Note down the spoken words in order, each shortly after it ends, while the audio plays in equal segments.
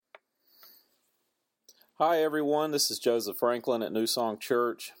Hi everyone, this is Joseph Franklin at New Song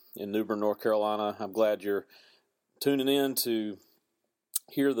Church in New Bern, North Carolina. I'm glad you're tuning in to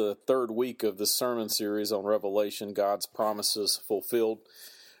hear the third week of this sermon series on Revelation, God's Promises Fulfilled.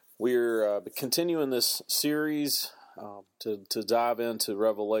 We're continuing this series to dive into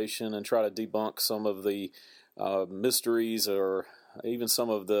Revelation and try to debunk some of the mysteries or even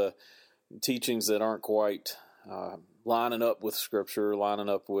some of the teachings that aren't quite lining up with Scripture, lining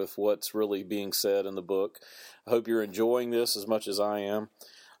up with what's really being said in the book. I hope you're enjoying this as much as I am.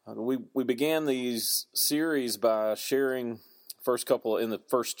 We began these series by sharing in the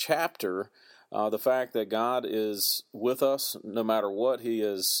first chapter the fact that God is with us no matter what. He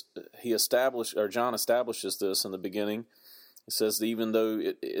established, or John establishes this in the beginning. It says that even though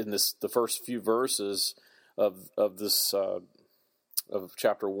the first few verses of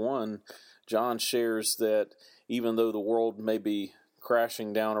chapter 1, John shares that even though the world may be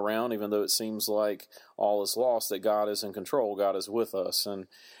crashing down around, even though it seems like all is lost, that God is in control, God is with us. And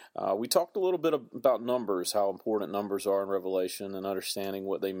we talked a little bit about numbers, how important numbers are in Revelation and understanding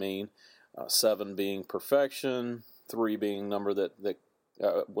what they mean. 7 being perfection, 3 being number that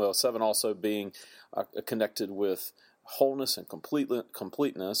 7 also being connected with wholeness and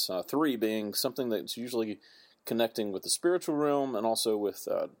completeness. 3 being something that's usually connecting with the spiritual realm and also with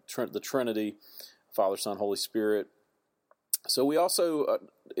the Trinity, Father, Son, Holy Spirit. So we also,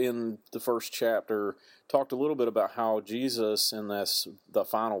 in the first chapter, talked a little bit about how Jesus, in the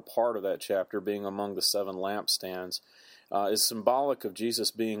final part of that chapter, being among the 7 lampstands, is symbolic of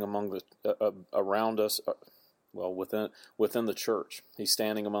Jesus being among around us, within the church. He's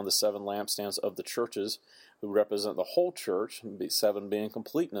standing among the 7 lampstands of the churches, who represent the whole church, 7 being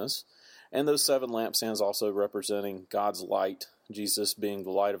completeness, and those 7 lampstands also representing God's light. Jesus being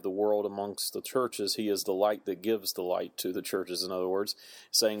the light of the world amongst the churches, he is the light that gives the light to the churches, in other words,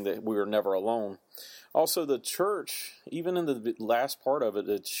 saying that we are never alone. Also, the church, even in the last part of it,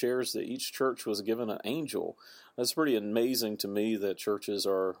 it shares that each church was given an angel. That's pretty amazing to me that churches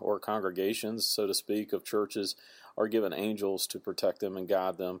or congregations, so to speak, of churches are given angels to protect them and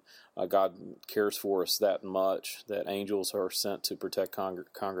guide them. God cares for us that much, that angels are sent to protect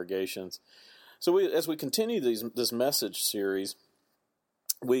congregations. So as we continue this message series,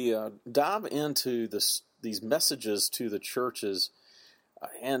 we dive into these messages to the churches,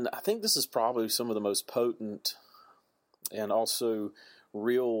 and I think this is probably some of the most potent and also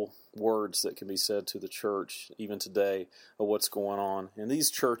real words that can be said to the church even today of what's going on. And these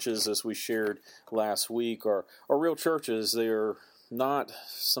churches, as we shared last week, are real churches. They are not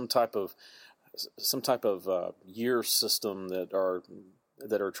some type of year system that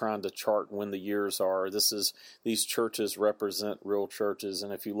are trying to chart when the years are. These churches represent real churches,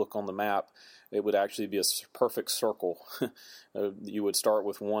 and if you look on the map, it would actually be a perfect circle. You would start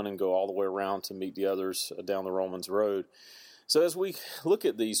with one and go all the way around to meet the others down the Romans road. So as we look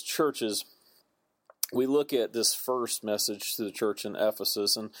at these churches, we look at this first message to the church in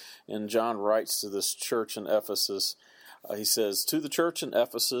Ephesus, and John writes to this church in Ephesus. He says, "To the church in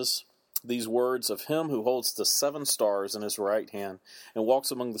Ephesus, these words of him who holds the 7 stars in his right hand and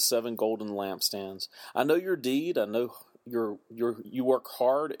walks among the 7 golden lampstands. I know your deed. I know you work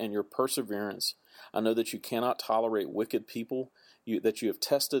hard and your perseverance. I know that you cannot tolerate wicked people, that you have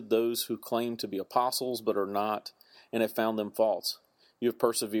tested those who claim to be apostles but are not, and have found them false. You have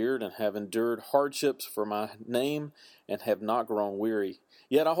persevered and have endured hardships for my name and have not grown weary.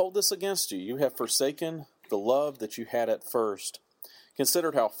 Yet I hold this against you. You have forsaken the love that you had at first.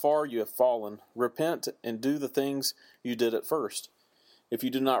 Consider how far you have fallen. Repent and do the things you did at first. If you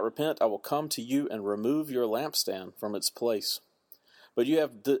do not repent, I will come to you and remove your lampstand from its place. But you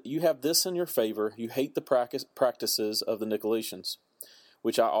have this in your favor. You hate the practices of the Nicolaitans,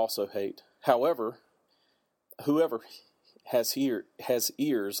 which I also hate. However, whoever has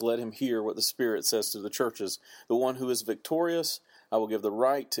ears, let him hear what the Spirit says to the churches. The one who is victorious, I will give the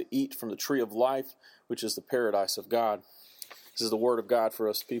right to eat from the tree of life, which is the paradise of God." This is the word of God for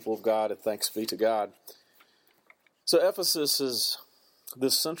us, people of God, and thanks be to God. So Ephesus is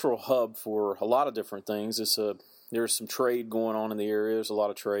this central hub for a lot of different things. There's some trade going on in the area. There's a lot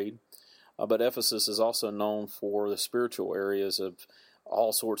of trade. But Ephesus is also known for the spiritual areas of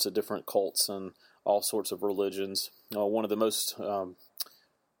all sorts of different cults and all sorts of religions. One of the most,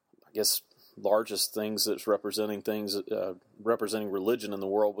 largest things that's representing religion in the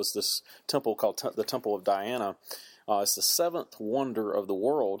world was this temple called the Temple of Diana. It's the 7th wonder of the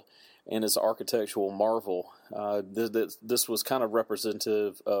world, and it's an architectural marvel. This was kind of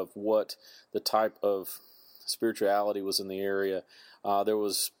representative of what the type of spirituality was in the area. There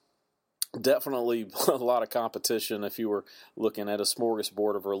was definitely a lot of competition if you were looking at a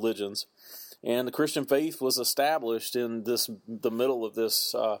smorgasbord of religions. And the Christian faith was established in the middle of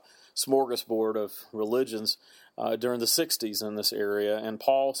this smorgasbord of religions during the 60s in this area. And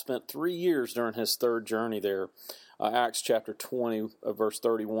Paul spent 3 years during his third journey there. Acts chapter 20, verse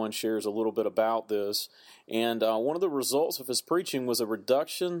 31 shares a little bit about this. And one of the results of his preaching was a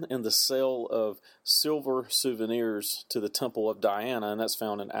reduction in the sale of silver souvenirs to the temple of Diana, and that's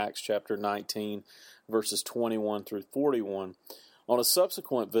found in Acts chapter 19, verses 21 through 41. On a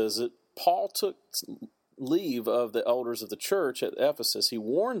subsequent visit, Paul took leave of the elders of the church at Ephesus. He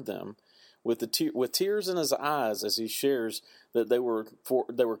warned them with tears in his eyes as he shares that they were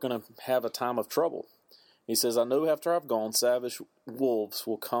going to have a time of trouble. He says, I know after I've gone, savage wolves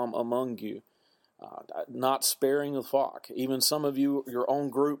will come among you, not sparing the flock. Even some of you, your own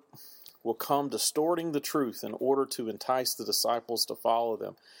group, will come distorting the truth in order to entice the disciples to follow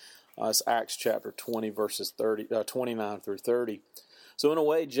them. It's Acts chapter 20, verses 29 through 30. So in a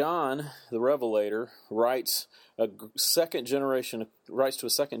way, John, the Revelator, writes to a second generation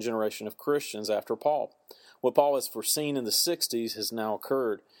of Christians after Paul. What Paul has foreseen in the 60s has now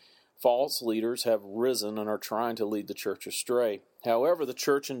occurred. False leaders have risen and are trying to lead the church astray. However, the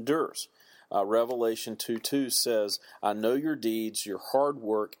church endures. Revelation 2:2 says, I know your deeds, your hard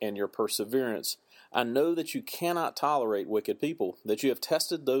work, and your perseverance. I know that you cannot tolerate wicked people, that you have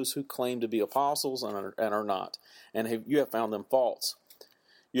tested those who claim to be apostles and are not, and you have found them false.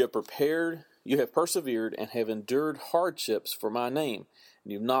 You have persevered and have endured hardships for my name,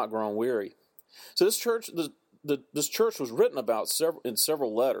 and you've not grown weary. So this church, this church was written about in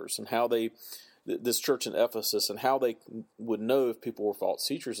several letters, and how this church in Ephesus, and how they would know if people were false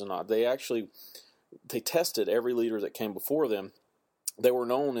teachers or not. They tested every leader that came before them. They were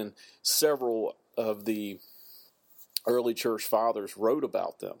known, and several of the early church fathers wrote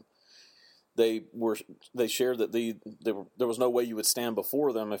about them. They shared that there was no way you would stand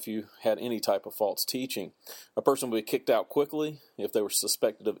before them if you had any type of false teaching. A person would be kicked out quickly if they were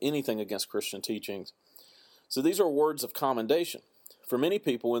suspected of anything against Christian teachings. So these are words of commendation. For many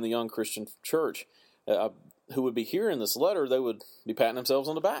people in the young Christian church who would be hearing this letter, they would be patting themselves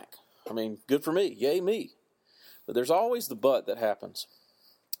on the back. I mean, good for me, yay me. But there's always the but that happens.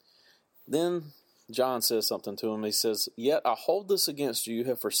 Then John says something to him. He says, Yet I hold this against you. You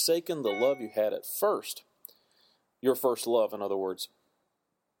have forsaken the love you had at first. Your first love, in other words.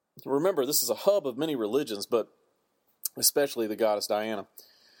 Remember, this is a hub of many religions, but especially the goddess Diana.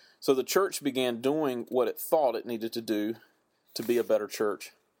 So the church began doing what it thought it needed to do to be a better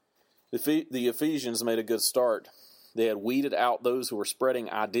church. The Ephesians made a good start. They had weeded out those who were spreading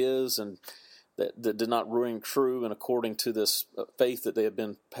ideas and that did not ring true and according to this faith that they had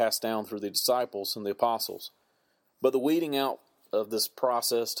been passed down through the disciples and the apostles. But the weeding out of this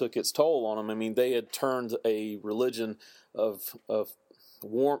process took its toll on them. I mean, they had turned a religion of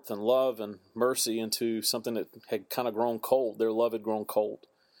warmth and love and mercy into something that had kind of grown cold. Their love had grown cold.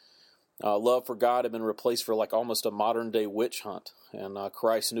 Love for God had been replaced for like almost a modern-day witch hunt. And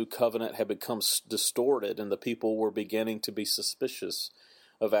Christ's new covenant had become distorted, and the people were beginning to be suspicious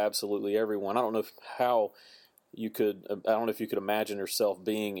of absolutely everyone. I don't know if you could imagine yourself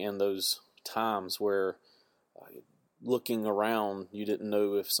being in those times where looking around, you didn't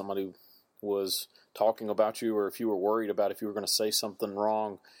know if somebody was talking about you or if you were worried about if you were going to say something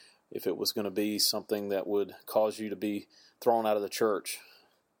wrong, if it was going to be something that would cause you to be thrown out of the church.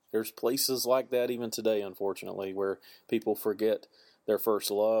 There's places like that even today, unfortunately, where people forget their first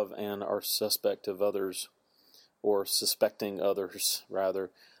love and are suspect of others, or suspecting others, rather,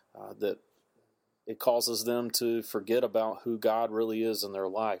 that it causes them to forget about who God really is in their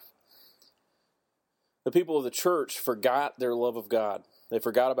life. The people of the church forgot their love of God. They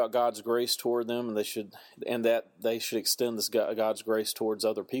forgot about God's grace toward them, and that they should extend this God's grace towards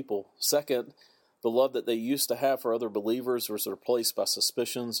other people. Second, the love that they used to have for other believers was replaced by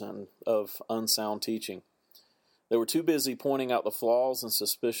suspicions and of unsound teaching. They were too busy pointing out the flaws and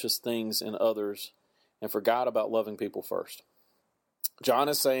suspicious things in others and forgot about loving people first. John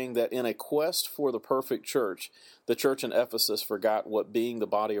is saying that in a quest for the perfect church, the church in Ephesus forgot what being the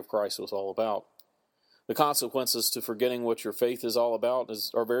body of Christ was all about. The consequences to forgetting what your faith is all about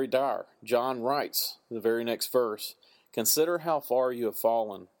are very dire. John writes, in the very next verse, "Consider how far you have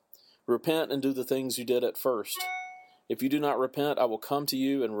fallen. Repent and do the things you did at first. If you do not repent, I will come to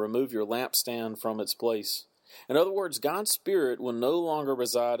you and remove your lampstand from its place." In other words, God's Spirit will no longer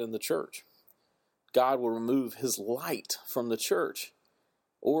reside in the church. God will remove His light from the church.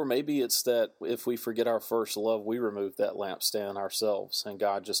 Or maybe it's that if we forget our first love, we remove that lampstand ourselves, and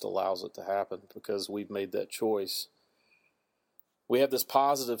God just allows it to happen because we've made that choice. We have this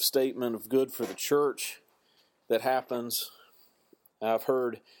positive statement of good for the church that happens. I've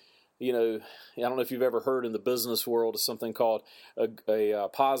heard I don't know if you've ever heard in the business world of something called a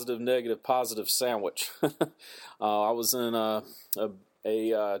positive, negative, positive sandwich. I was in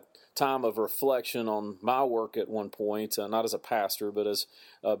a time of reflection on my work at one point, not as a pastor, but as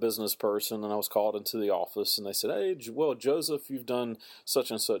a business person, and I was called into the office, and they said, "Hey, well, Joseph, you've done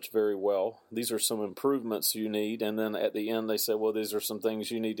such and such very well. These are some improvements you need." And then at the end, they said, "Well, these are some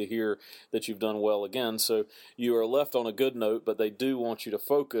things you need to hear that you've done well again." So you are left on a good note, but they do want you to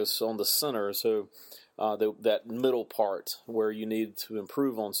focus on the center, so that middle part where you need to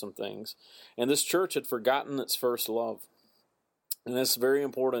improve on some things. And this church had forgotten its first love. And it's very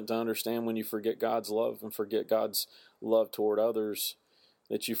important to understand when you forget God's love and forget God's love toward others,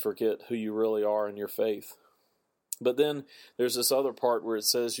 that you forget who you really are in your faith. But then there's this other part where it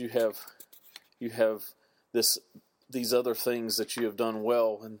says you have these other things that you have done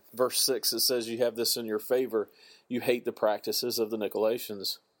well. In verse 6 it says you have this in your favor. You hate the practices of the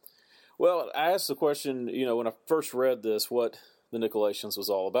Nicolaitans. Well, I asked the question, when I first read this, what the Nicolaitans was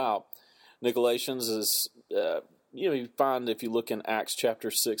all about. Nicolaitans is... you find if you look in Acts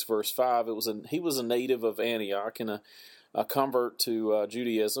chapter 6, verse 5, he was a native of Antioch and a convert to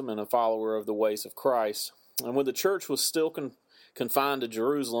Judaism and a follower of the ways of Christ. And when the church was still confined to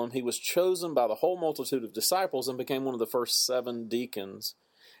Jerusalem, he was chosen by the whole multitude of disciples and became one of the first 7 deacons.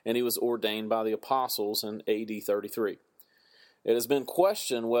 And he was ordained by the apostles in AD 33. It has been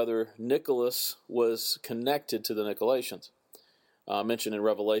questioned whether Nicholas was connected to the Nicolaitans, mentioned in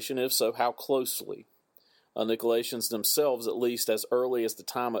Revelation. If so, how closely? Nicolaitans themselves, at least as early as the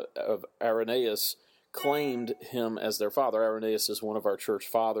time of Irenaeus, claimed him as their father. Irenaeus is one of our church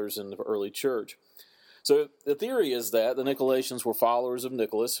fathers in the early church. So the theory is that the Nicolaitans were followers of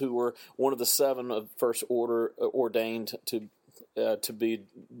Nicholas, who were one of the 7 of first order ordained to be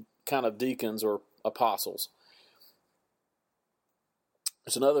kind of deacons or apostles.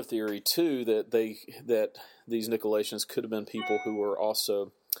 There's another theory too that these Nicolaitans could have been people who were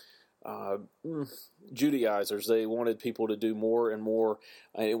also Judaizers. They wanted people to do more and more.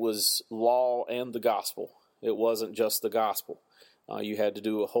 It was law and the gospel. It wasn't just the gospel. You had to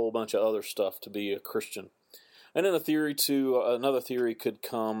do a whole bunch of other stuff to be a Christian. And then another theory could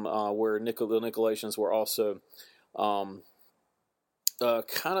come where the Nicolaitans were also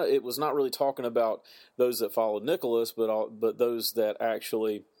it was not really talking about those that followed Nicholas, but those that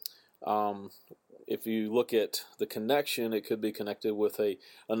actually if you look at the connection, it could be connected with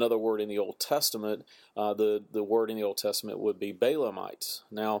another word in the Old Testament. The word in the Old Testament would be Balaamites.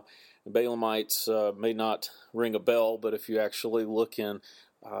 Now, Balaamites may not ring a bell, but if you actually look in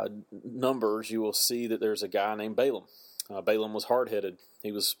Numbers, you will see that there's a guy named Balaam. Balaam was hard-headed.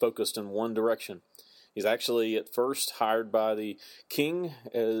 He was focused in one direction. He's actually at first hired by the king,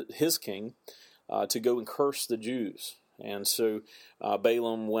 his king, to go and curse the Jews. And so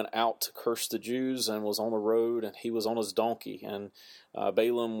Balaam went out to curse the Jews and was on the road, and he was on his donkey. And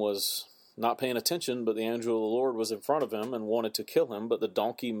Balaam was not paying attention, but the angel of the Lord was in front of him and wanted to kill him, but the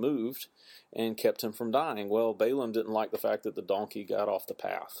donkey moved and kept him from dying. Well, Balaam didn't like the fact that the donkey got off the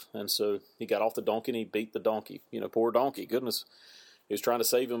path. And so he got off the donkey and he beat the donkey. Poor donkey, goodness. He was trying to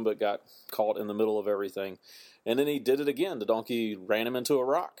save him, but got caught in the middle of everything. And then he did it again. The donkey ran him into a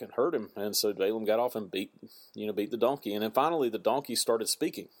rock and hurt him. And so Balaam got off and beat the donkey. And then finally the donkey started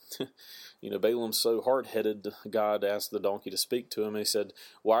speaking. Balaam's so hard-headed, God asked the donkey to speak to him. And he said,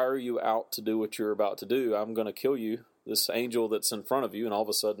 "Why are you out to do what you're about to do? I'm going to kill you, this angel that's in front of you." And all of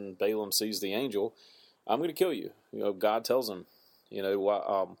a sudden Balaam sees the angel. "I'm going to kill you." God tells him,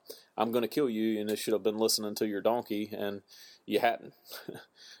 "I'm going to kill you, and you should have been listening to your donkey, and you hadn't."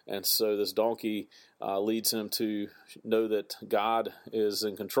 And so this donkey leads him to know that God is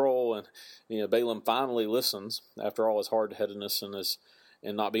in control, and Balaam finally listens after all his hard-headedness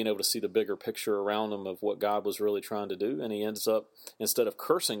and not being able to see the bigger picture around him of what God was really trying to do. And he ends up, instead of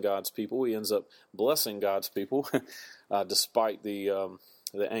cursing God's people, he ends up blessing God's people, despite the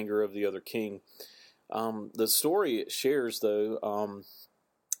anger of the other king. The story shares, though,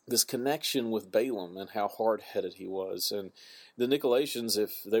 this connection with Balaam and how hard-headed he was. And the Nicolaitans,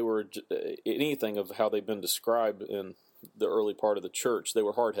 if they were anything of how they've been described in the early part of the church, they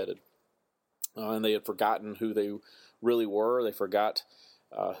were hard-headed. And they had forgotten who they really were. They forgot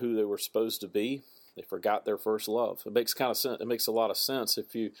who they were supposed to be. They forgot their first love. It makes It makes a lot of sense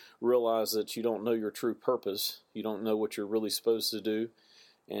if you realize that you don't know your true purpose. You don't know what you're really supposed to do.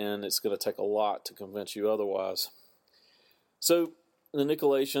 And it's going to take a lot to convince you otherwise. So the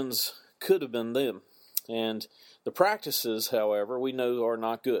Nicolaitans could have been them. And the practices, however, we know are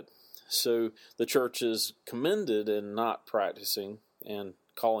not good. So the church is commended in not practicing and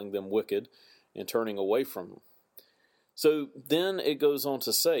calling them wicked and turning away from them. So then it goes on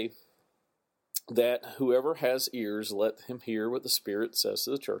to say that whoever has ears, let him hear what the Spirit says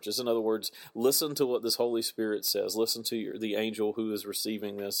to the churches. In other words, listen to what this Holy Spirit says. Listen to the angel who is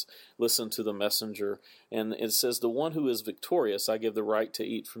receiving this. Listen to the messenger. And it says, the one who is victorious, I give the right to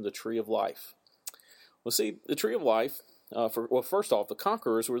eat from the tree of life. Well, see, the tree of life, first off, the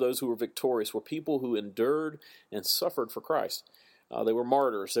conquerors were those who were victorious, were people who endured and suffered for Christ. They were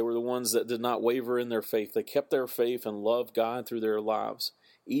martyrs. They were the ones that did not waver in their faith. They kept their faith and loved God through their lives,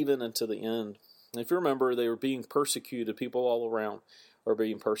 even unto the end. If you remember, they were being persecuted. People all around are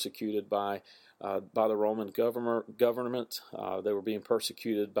being persecuted by the Roman government. They were being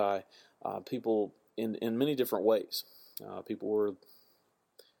persecuted by people in many different ways.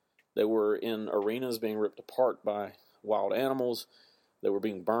 They were in arenas being ripped apart by wild animals. They were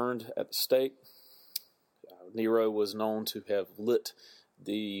being burned at the stake. Nero was known to have lit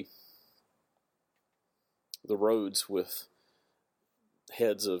the roads with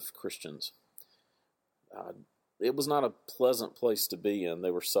heads of Christians. It was not a pleasant place to be in.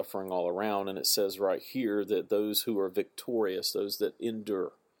 They were suffering all around, and it says right here that those who are victorious, those that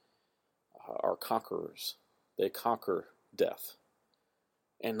endure, are conquerors. They conquer death.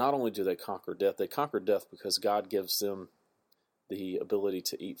 And not only do they conquer death because God gives them the ability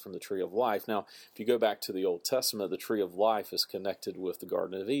to eat from the tree of life. Now, if you go back to the Old Testament, the tree of life is connected with the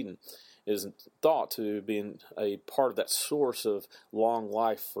Garden of Eden. It is thought to be a part of that source of long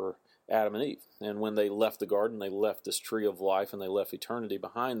life for Adam and Eve. And when they left the garden, they left this tree of life and they left eternity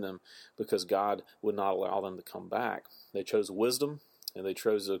behind them because God would not allow them to come back. They chose wisdom, and they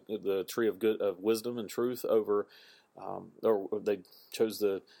chose the tree of wisdom and truth over, or they chose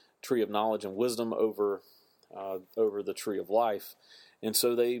the tree of knowledge and wisdom over the tree of life. And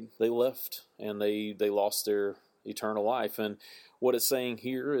so they left, and they lost their eternal life. And what it's saying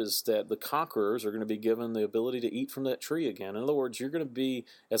here is that the conquerors are going to be given the ability to eat from that tree again. In other words, you're going to be,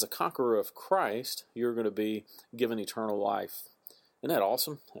 as a conqueror of Christ, you're going to be given eternal life. Isn't that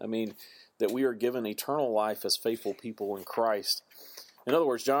awesome? I mean, that we are given eternal life as faithful people in Christ. In other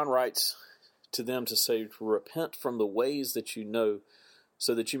words, John writes to them to say, repent from the ways that you know,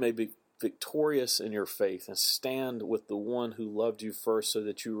 so that you may be victorious in your faith and stand with the one who loved you first, so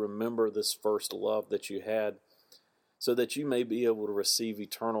that you remember this first love that you had, so that you may be able to receive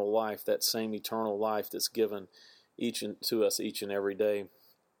eternal life, that same eternal life that's given to us each and every day.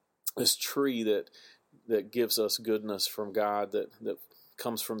 This tree that gives us goodness from God, that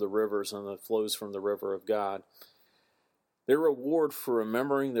comes from the rivers and that flows from the river of God. Their reward for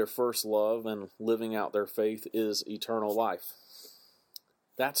remembering their first love and living out their faith is eternal life.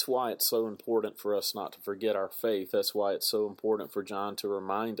 That's why it's so important for us not to forget our faith. That's why it's so important for John to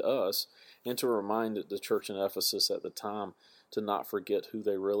remind us and to remind the church in Ephesus at the time to not forget who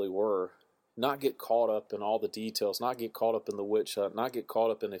they really were. Not get caught up in all the details, not get caught up in the witch hunt, not get caught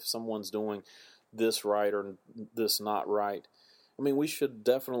up in if someone's doing this right or this not right. I mean, we should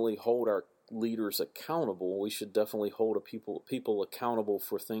definitely hold our leaders accountable. We should definitely hold people accountable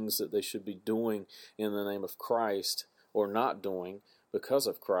for things that they should be doing in the name of Christ or not doing because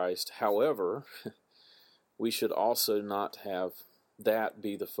of Christ. However, we should also not have that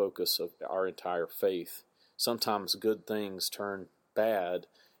be the focus of our entire faith. Sometimes good things turn bad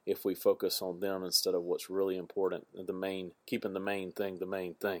if we focus on them instead of what's really important, keeping the main thing the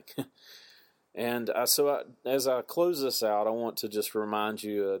main thing. And so as I close this out, I want to just remind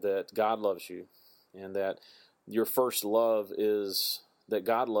you that God loves you, and that your first love is that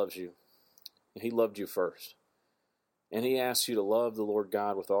God loves you. He loved you first. And He asks you to love the Lord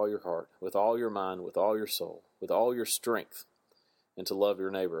God with all your heart, with all your mind, with all your soul, with all your strength, and to love your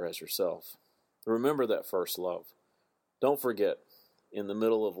neighbor as yourself. Remember that first love. Don't forget, in the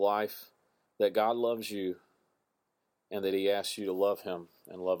middle of life, that God loves you and that He asks you to love Him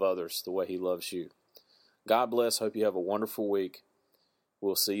and love others the way He loves you. God bless. Hope you have a wonderful week.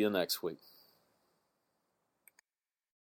 We'll see you next week.